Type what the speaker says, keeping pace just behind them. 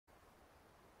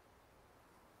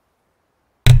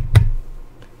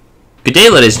Good day,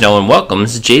 ladies and gentlemen. Welcome.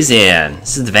 This is Jay-Zan.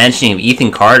 This is the Vanishing of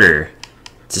Ethan Carter.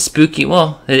 It's a spooky,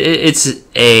 it's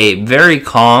a very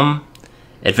calm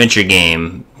adventure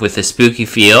game with a spooky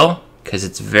feel because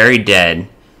it's very dead,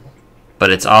 but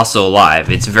it's also alive.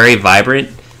 It's very vibrant.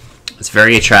 It's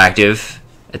very attractive.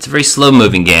 It's a very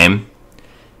slow-moving game,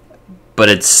 but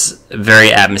it's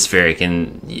very atmospheric,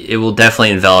 and it will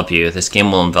definitely envelop you. This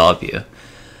game will envelop you.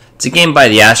 It's a game by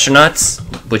the Astronauts,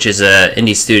 which is an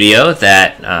indie studio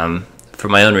that,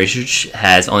 from my own research,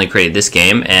 has only created this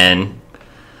game. And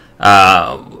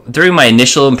during my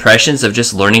initial impressions of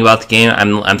just learning about the game,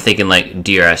 I'm thinking like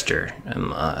Dear Esther.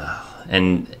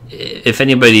 And if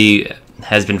anybody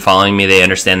has been following me, they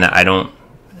understand that I don't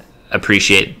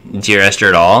appreciate Dear Esther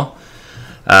at all.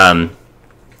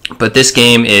 But this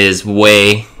game is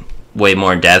way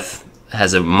more in depth.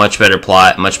 Has a much better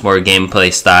plot, much more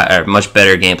gameplay style, or much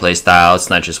better gameplay style. It's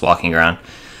not just walking around,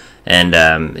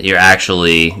 and you're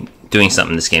actually doing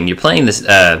something in this game. You're playing this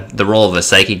the role of a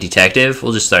psychic detective.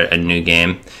 We'll just start a new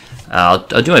game. I'll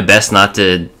do my best not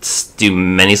to do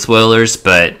many spoilers,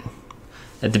 but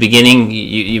at the beginning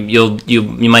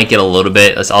you might get a little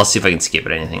bit. I'll see if I can skip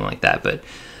it or anything like that. But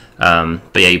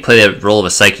yeah, you play the role of a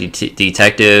psychic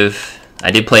detective.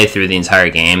 I did play through the entire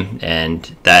game, and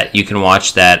that you can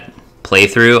watch that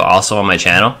playthrough also on my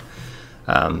channel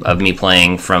of me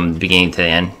playing from the beginning to the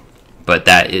end, but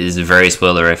that is very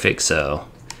spoilerific, so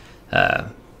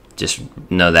just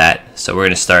know that. So we're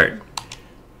gonna start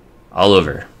all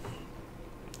over.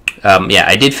 Yeah,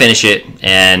 I did finish it,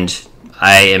 and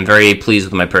I am very pleased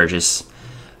with my purchase.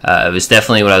 It was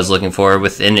definitely what I was looking for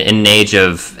within an age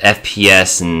of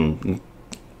FPS and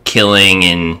killing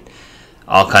and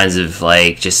all kinds of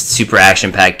like just super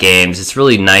action-packed games. It's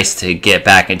really nice to get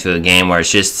back into a game where it's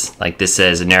just like this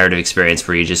says, a narrative experience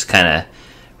where you're just kind of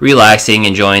relaxing,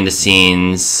 enjoying the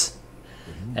scenes,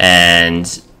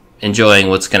 and enjoying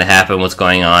what's going to happen, what's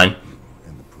going on.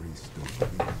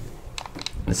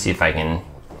 Let's see if I can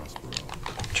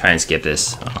try and skip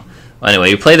this. Well,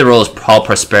 anyway, you play the role as Paul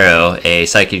Prospero, a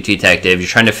psychic detective. You're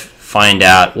trying to find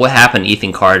out what happened to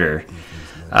Ethan Carter,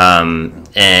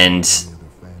 and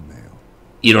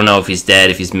you don't know if he's dead,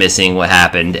 if he's missing, what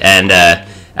happened. And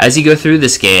as you go through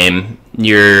this game,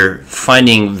 you're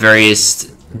finding various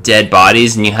dead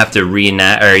bodies, and you have to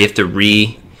reenact, or you have to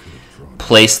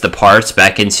replace the parts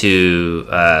back into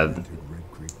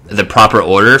the proper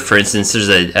order. For instance, there's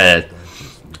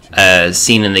a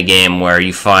scene in the game where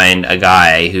you find a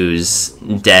guy who's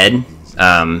dead,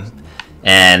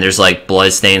 and there's like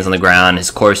blood stains on the ground. His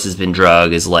corpse has been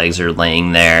drugged. His legs are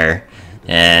laying there,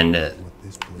 and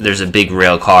there's a big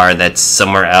rail car that's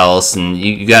somewhere else, and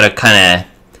you got to kind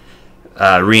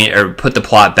of put the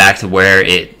plot back to where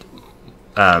it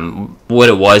what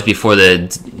it was before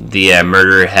the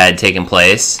murder had taken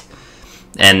place.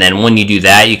 And then when you do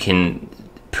that, you can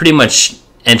pretty much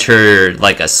enter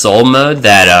like a soul mode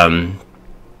that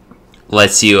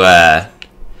lets you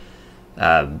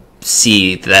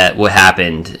see that what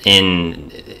happened in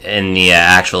the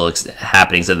actual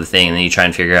happenings of the thing, and then you try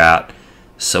and figure out,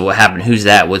 so what happened? Who's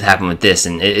that? What happened with this?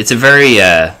 And it's a very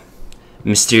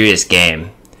mysterious game.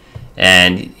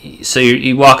 And so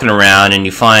you're walking around and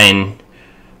you find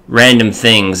random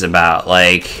things about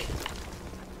like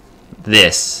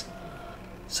this.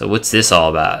 So what's this all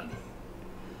about?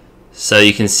 So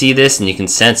you can see this and you can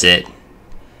sense it.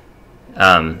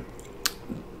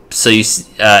 So you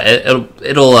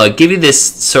it'll give you this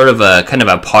sort of a kind of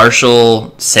a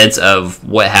partial sense of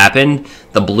what happened.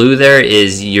 The blue there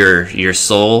is your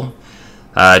soul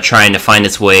trying to find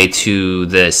its way to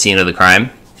the scene of the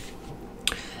crime.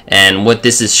 And what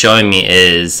this is showing me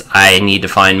is I need to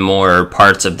find more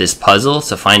parts of this puzzle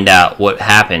to find out what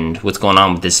happened, what's going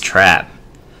on with this trap.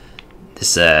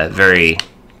 This very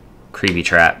creepy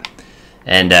trap.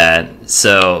 And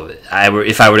so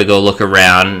if I were to go look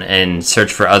around and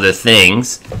search for other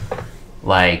things,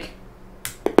 like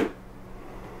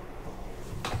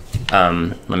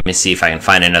let me see if I can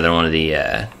find another one of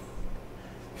the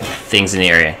things in the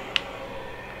area.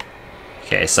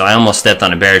 Okay, so I almost stepped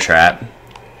on a bear trap.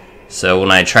 So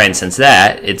when I try and sense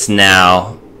that, it's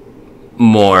now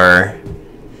more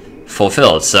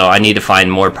fulfilled. So I need to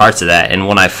find more parts of that. And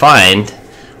when I find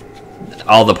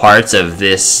all the parts of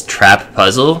this trap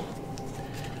puzzle,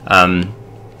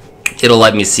 it'll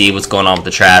let me see what's going on with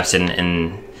the traps and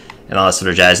all that sort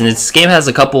of jazz. And this game has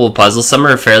a couple of puzzles. Some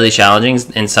are fairly challenging,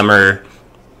 and some are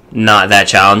not that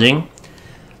challenging.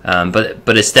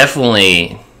 But it's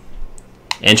definitely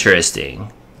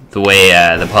interesting the way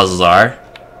the puzzles are.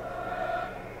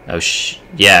 Oh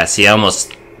yeah, see, I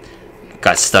almost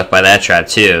got stuck by that trap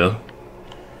too.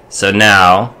 So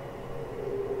now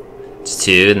It's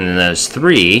 2, and then there's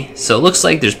 3. So it looks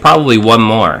like there's probably one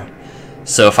more.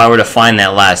 So if I were to find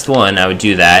that last one, I would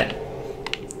do that.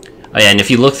 Oh yeah, and if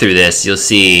you look through this, you'll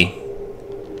see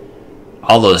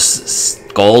all those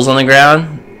skulls on the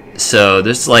ground. So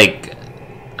there's like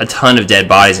a ton of dead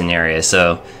bodies in the area.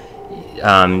 So you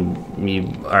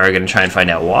are going to try and find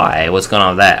out why. What's going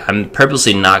on with that? I'm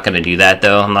purposely not going to do that,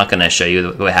 though. I'm not going to show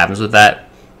you what happens with that,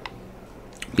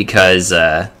 because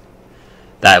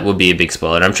that would be a big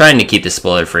spoiler. I'm trying to keep this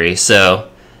spoiler free. So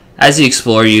as you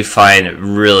explore, you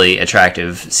find really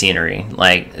attractive scenery.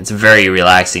 Like, it's a very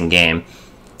relaxing game.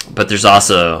 But there's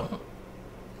also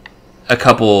a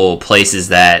couple places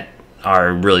that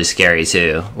are really scary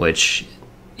too, which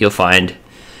you'll find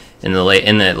in the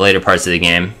later parts of the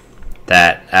game.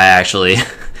 That I actually,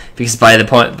 because by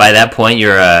that point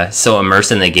you're so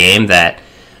immersed in the game that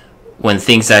when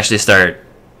things actually start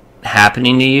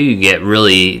happening to you, you get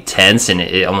really tense, and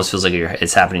it almost feels like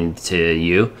it's happening to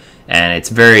you, and it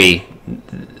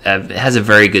has a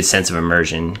very good sense of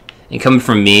immersion. And coming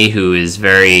from me, who is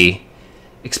very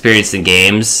experienced in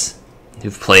games,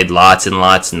 who've played lots and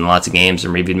lots and lots of games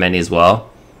and reviewed many as well,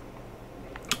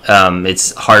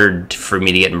 it's hard for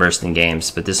me to get immersed in games,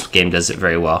 but this game does it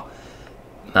very well.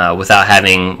 Without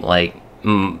having like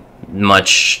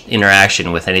much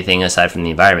interaction with anything aside from the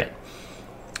environment.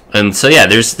 And so yeah,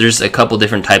 there's a couple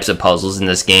different types of puzzles in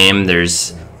this game.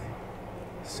 There's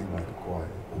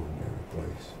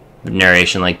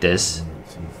narration like this.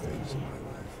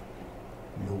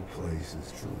 No place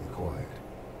is truly quiet,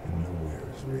 and nowhere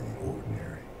is really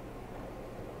ordinary.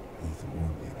 Ethan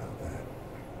warned me about that.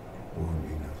 Warned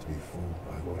me not to be fooled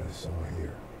by what I saw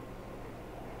here.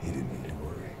 He didn't need to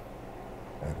worry.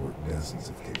 I've worked dozens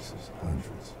of cases,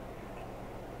 hundreds.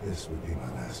 This would be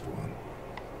my last one.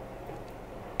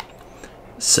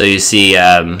 So you see,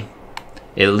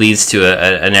 it leads to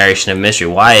a narration of mystery.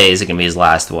 Why is it going to be his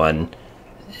last one?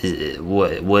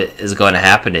 What is going to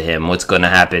happen to him? What's going to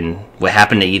happen? What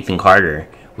happened to Ethan Carter?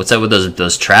 What's up with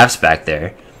those traps back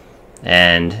there?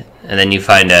 And then you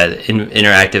find a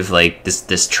interactive, like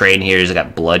this train here has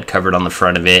got blood covered on the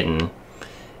front of it, and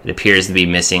it appears to be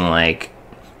missing like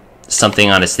something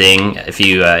on his thing. If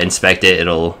you inspect it,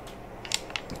 it'll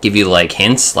give you like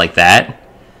hints like that,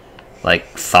 like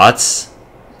thoughts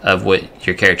of what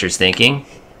your character's thinking.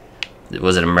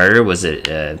 Was it a murder? Was it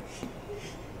and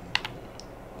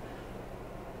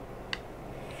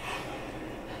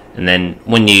then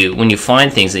when you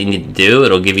find things that you need to do,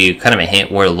 it'll give you kind of a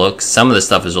hint where to look. Some of the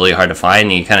stuff is really hard to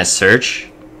find, and you kind of search.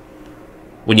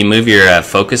 When you move your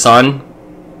focus on,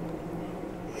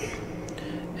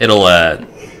 it'll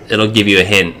give you a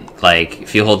hint. Like,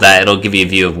 if you hold that, it'll give you a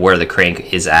view of where the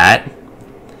crank is at.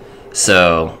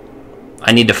 So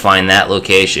I need to find that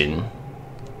location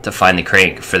to find the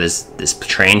crank for this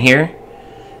train here.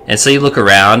 And so you look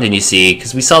around and you see,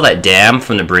 because we saw that dam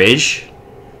from the bridge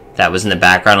that was in the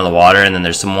background of the water, and then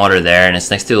there's some water there, and it's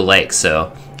next to a lake.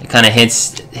 So it kind of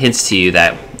hints to you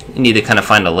that you need to kind of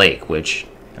find a lake, which,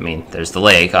 I mean, there's the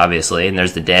lake, obviously, and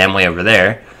there's the dam way over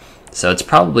there. So it's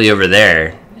probably over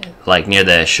there, like near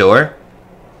the shore.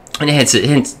 And it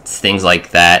hints things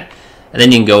like that. And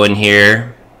then you can go in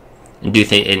here and do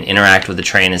and interact with the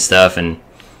train and stuff, and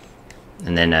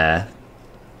then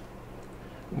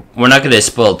we're not going to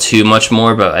spoil too much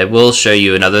more, but I will show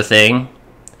you another thing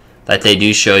that they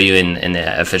do show you in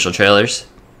the official trailers.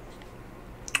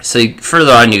 So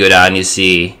further on you go down, you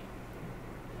see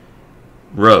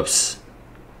ropes.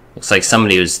 Looks like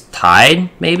somebody was tied,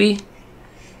 maybe?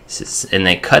 And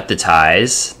they cut the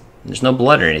ties. There's no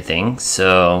blood or anything,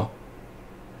 so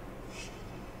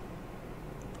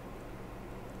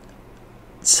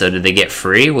did they get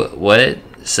free? What?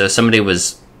 So somebody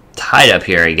was tied up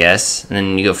here, I guess, and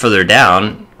then you go further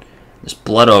down, there's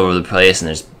blood all over the place, and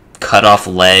there's cut off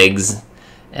legs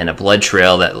and a blood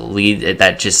trail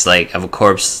that just like of a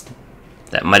corpse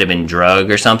that might have been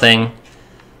drugged or something.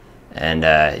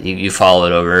 And you follow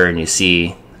it over and you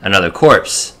see another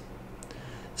corpse.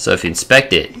 So if you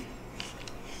inspect it,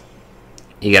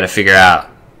 you got to figure out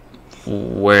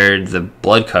where the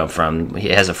blood come from. He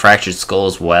has a fractured skull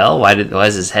as well. Why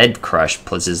is his head crushed?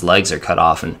 Plus his legs are cut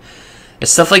off, and it's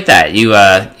stuff like that. You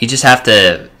just have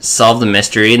to solve the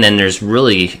mystery, and then there's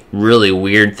really, really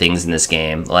weird things in this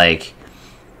game. Like,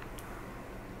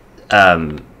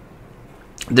 there's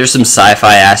some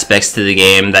sci-fi aspects to the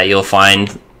game that you'll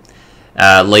find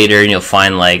later, and you'll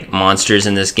find like monsters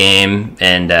in this game,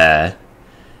 and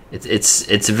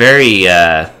it's very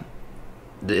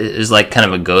there's like kind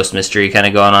of a ghost mystery kind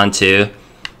of going on too.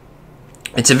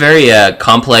 It's a very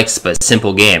complex but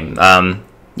simple game.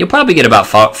 You'll probably get about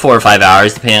 4 or 5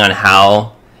 hours depending on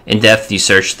how in depth you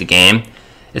search the game,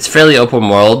 It's fairly open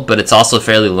world, but it's also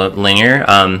fairly linear.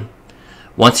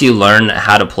 Once you learn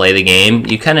how to play the game,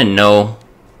 you kind of know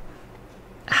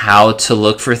how to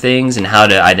look for things and how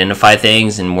to identify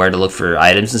things and where to look for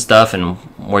items and stuff and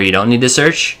where you don't need to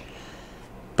search.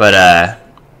 But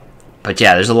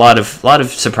yeah, there's a lot of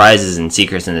surprises and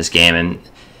secrets in this game,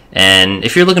 and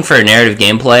if you're looking for a narrative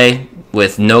gameplay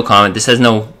with no combat, this has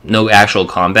no actual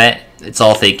combat. It's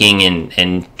all thinking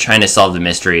and trying to solve the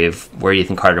mystery of where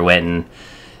Ethan Carter went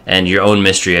and your own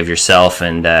mystery of yourself,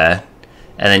 and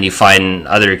then you find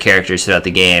other characters throughout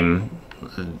the game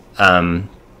that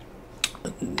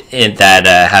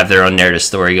have their own narrative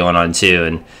story going on too,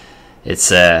 and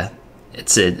it's a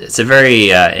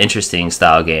very interesting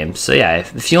style game. So yeah,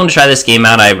 if you want to try this game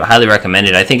out, I highly recommend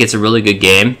it. I think it's a really good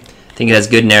game. I think it has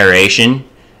good narration.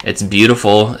 It's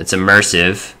beautiful. It's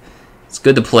immersive. It's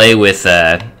good to play with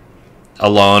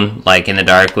alone, like in the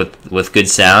dark, with good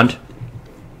sound.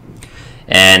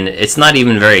 And it's not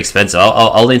even very expensive.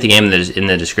 I'll link the game in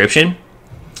the description.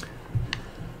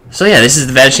 So yeah, this is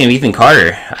The Vanishing of Ethan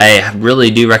Carter. I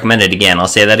really do recommend it. Again, I'll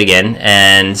say that again,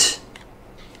 and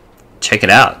check it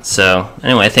out. So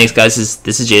anyway, thanks guys.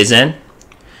 This is Jay Zen,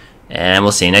 and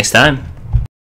we'll see you next time.